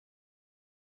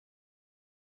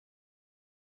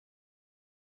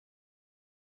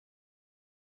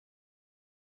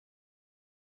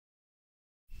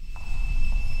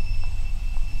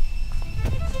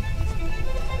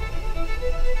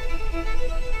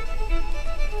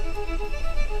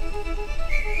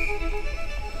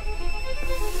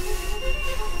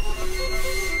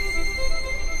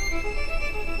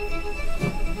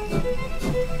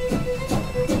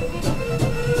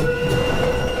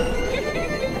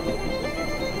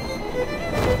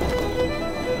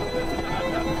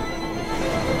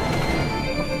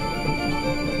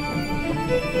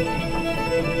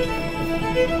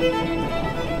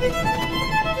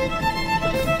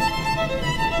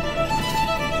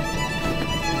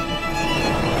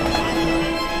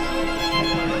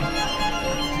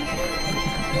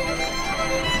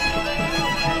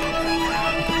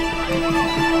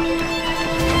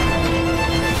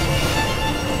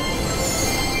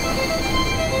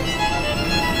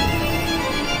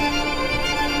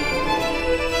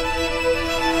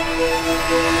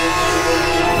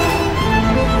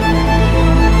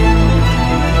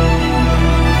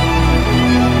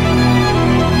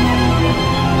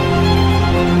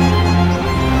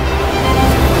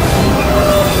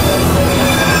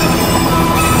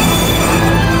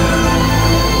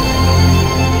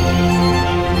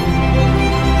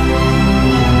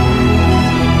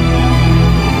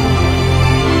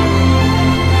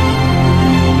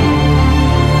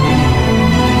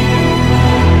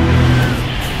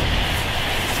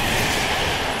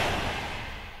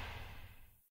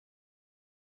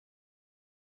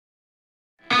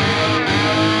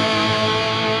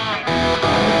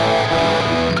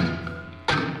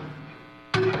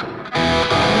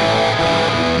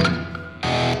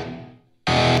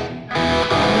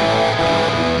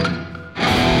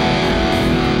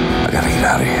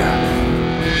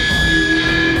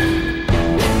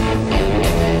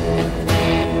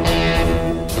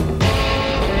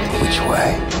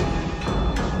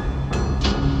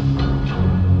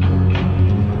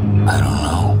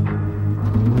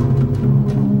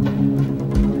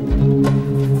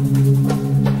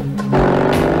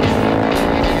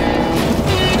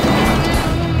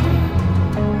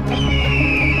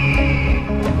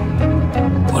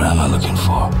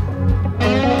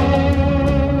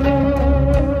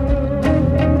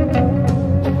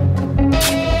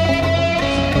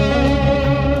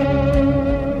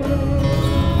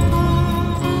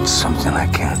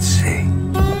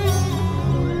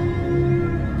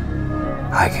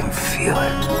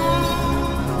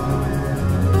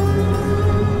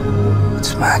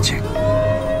magic.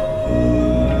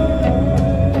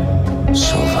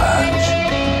 Sauvage.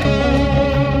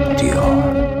 Dior.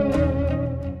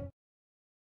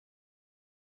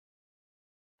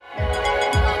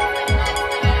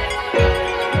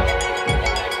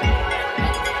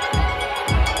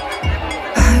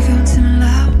 I've gone to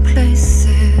loud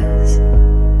places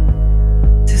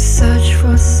to search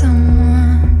for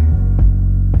someone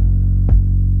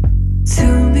to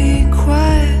be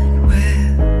quiet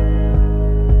with,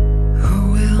 who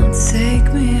will take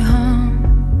me home.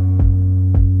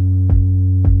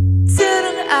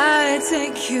 Didn't I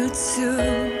take you to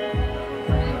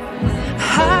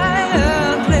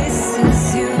higher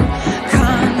places you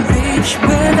can't reach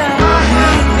without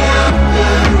me?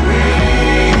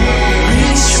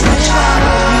 Reach without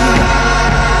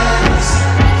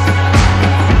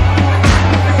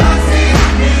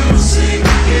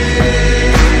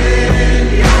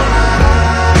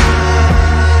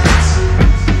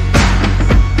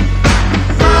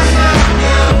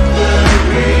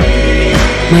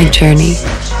My journey,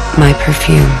 my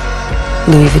perfume,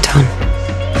 Louis Vuitton.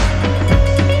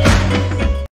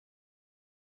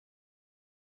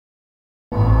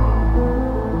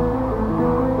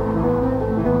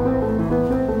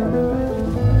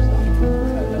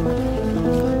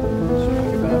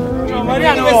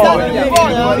 Mariano,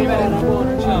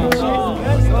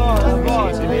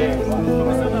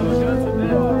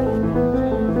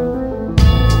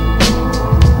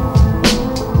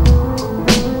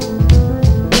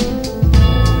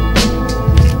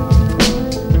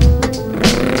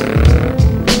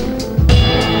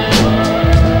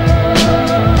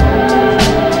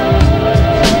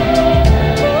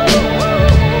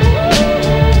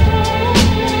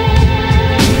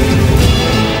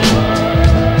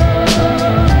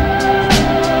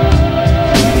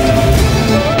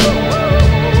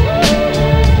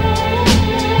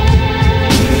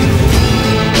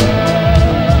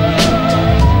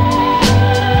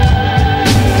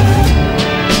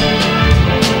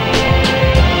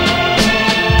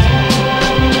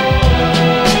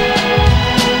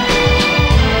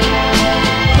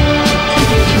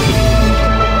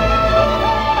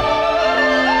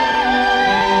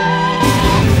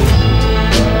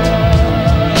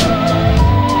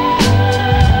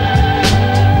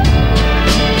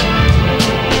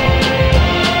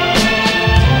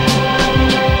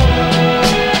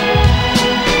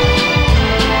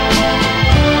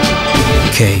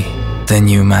 K, the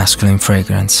new masculine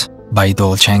fragrance by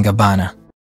Dolce&Gabbana.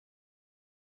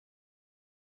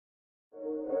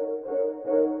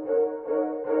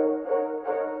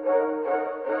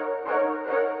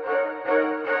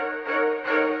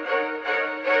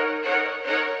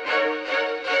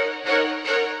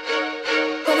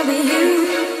 gonna be you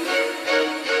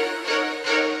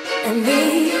and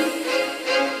me.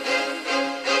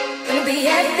 Gonna be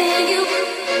everything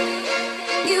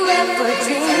you ever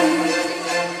dreamed.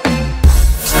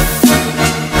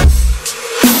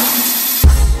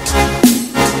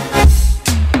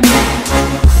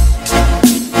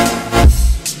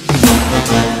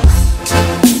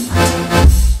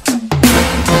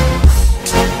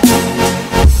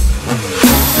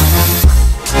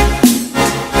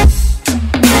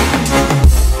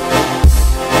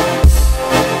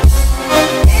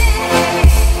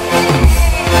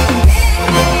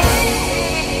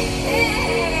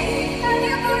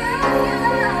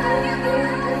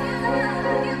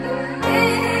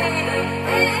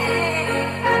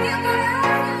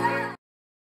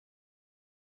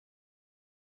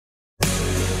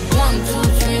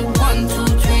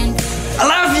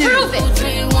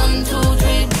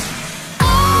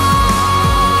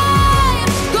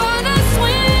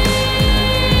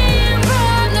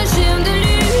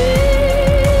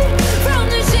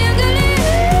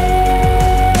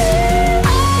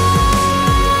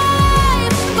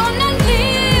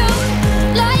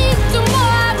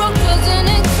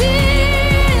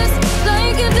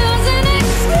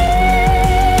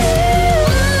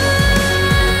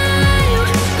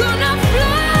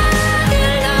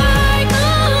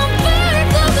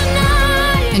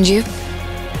 And you?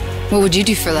 What would you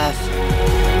do for love?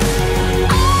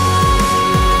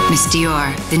 Miss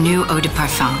Dior, the new eau de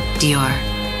parfum, Dior.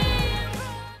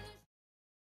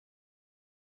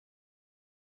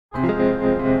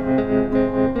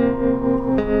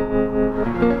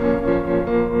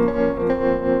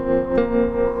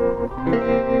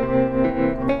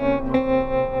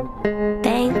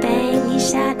 Bang, bang, you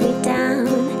shot me down.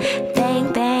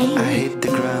 Bang, bang, I hit the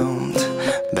ground.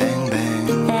 Bang,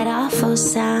 bang. that awful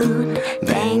sound.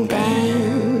 Bang,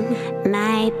 bang,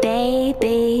 my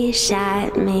baby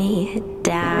shot me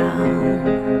down.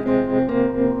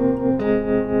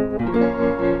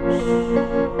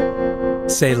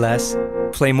 Say less,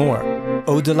 play more.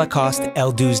 Eau de Lacoste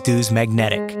Elle Douce Douce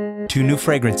Magnetic. 2 new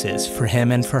fragrances for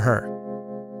him and for her.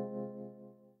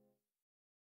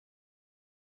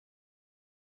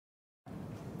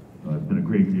 It's been a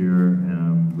great year, and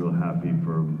I'm real happy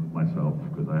for myself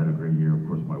because I had a great year. Of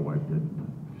course, my wife did.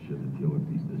 She had to deal with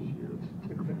these this year. It's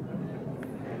terrible.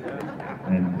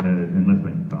 And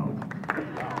listening found.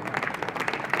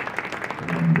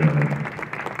 And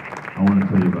I want to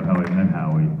tell you about how I met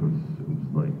Howie because it was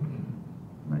like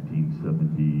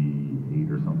 1978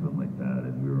 or something like that,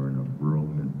 and we were in a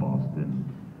room in Boston.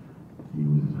 He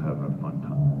was having a fun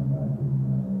time.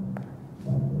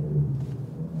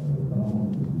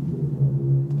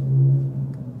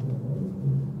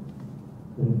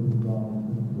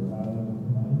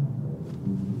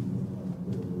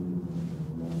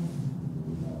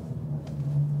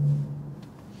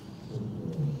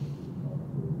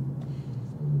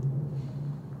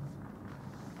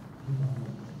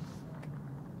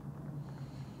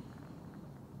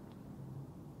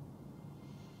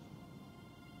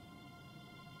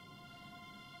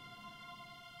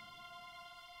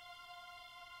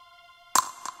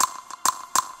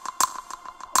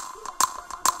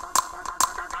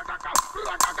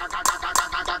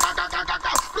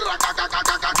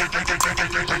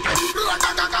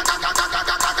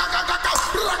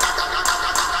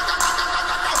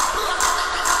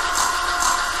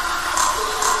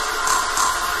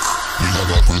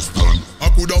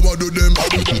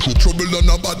 Trouble and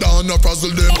a bad and a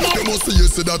frazzle them. They must say you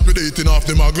say that we dating off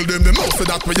them, muggle them. They must say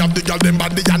that we have the girl them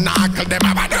body and knuckle them.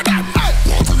 I do them.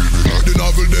 Want to read the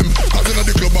novel them. Cause in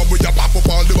the club and we a pop up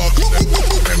all the back.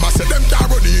 Remember say them can't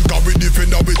run in, cause we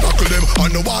defend and we tackle them.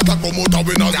 And the water come out and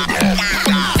we nozzle them.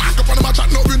 Back up on the match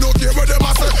and no we no care what them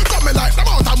a say. Come me like them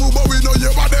out and move but we no hear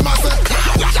what them a say.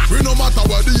 We no matter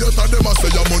what the youth and them a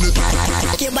say your money.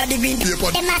 Your body green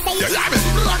paper. Them a say you hear me.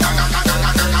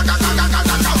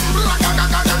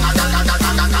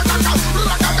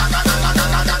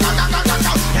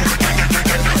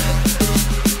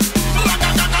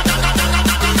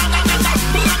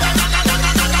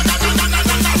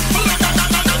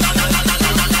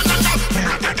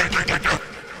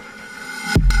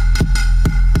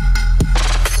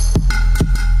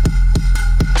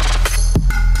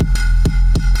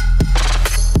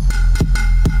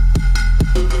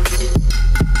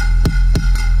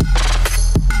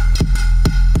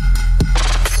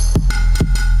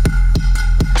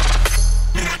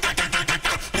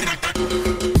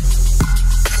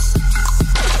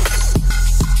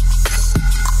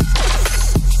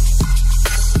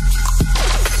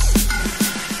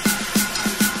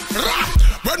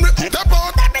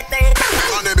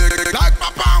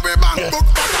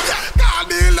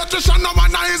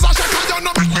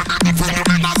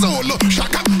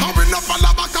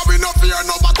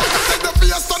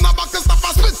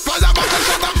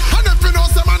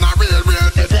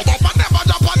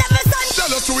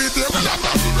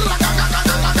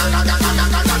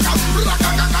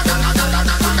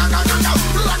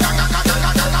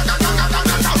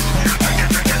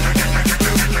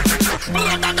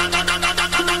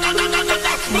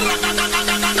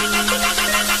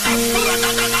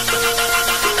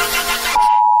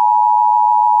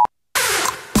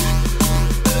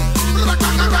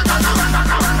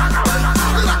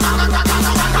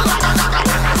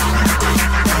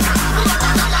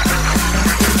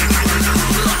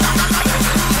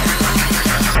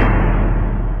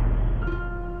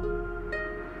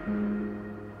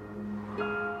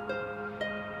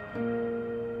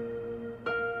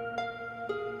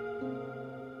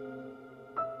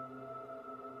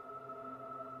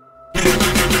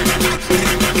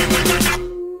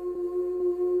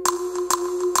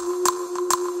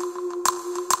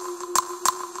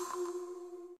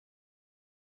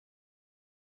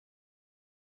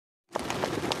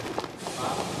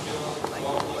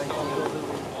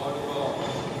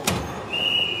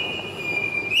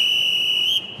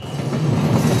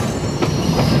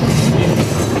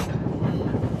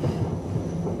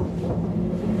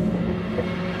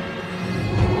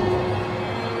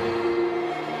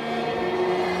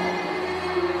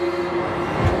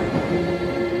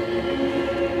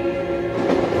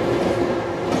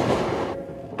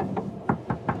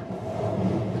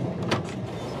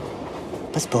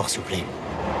 Passeport, s'il vous plaît.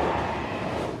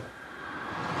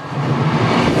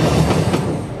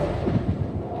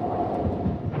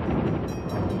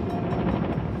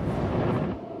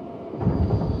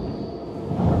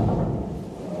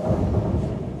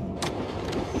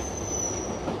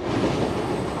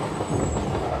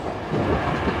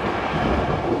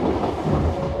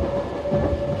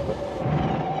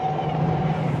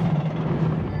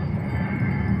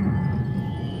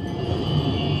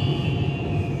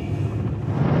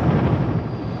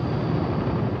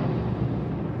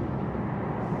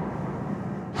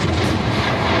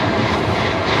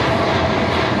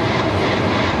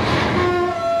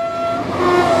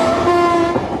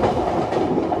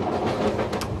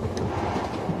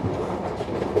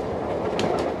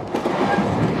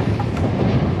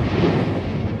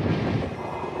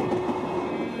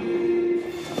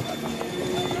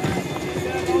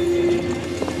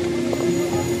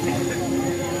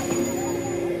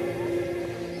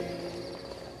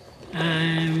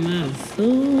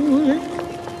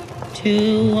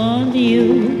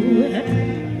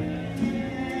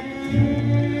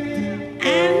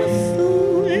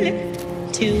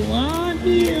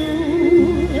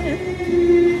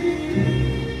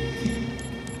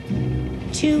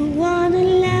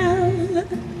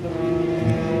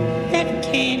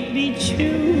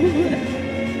 true.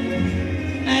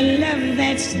 I love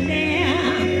that stare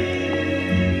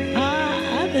for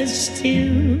others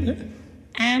too.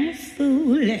 I'm a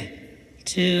fool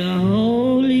to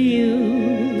hold you.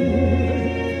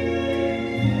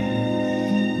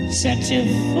 Such a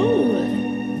fool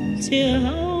to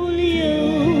hold you.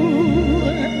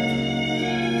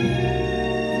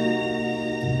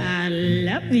 I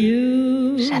love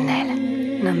you. Chanel,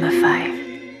 number 5.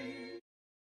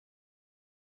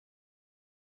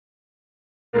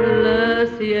 Le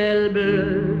ciel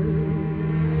bleu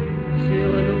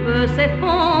sur nous peut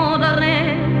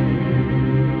s'effondrer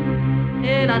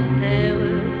et la terre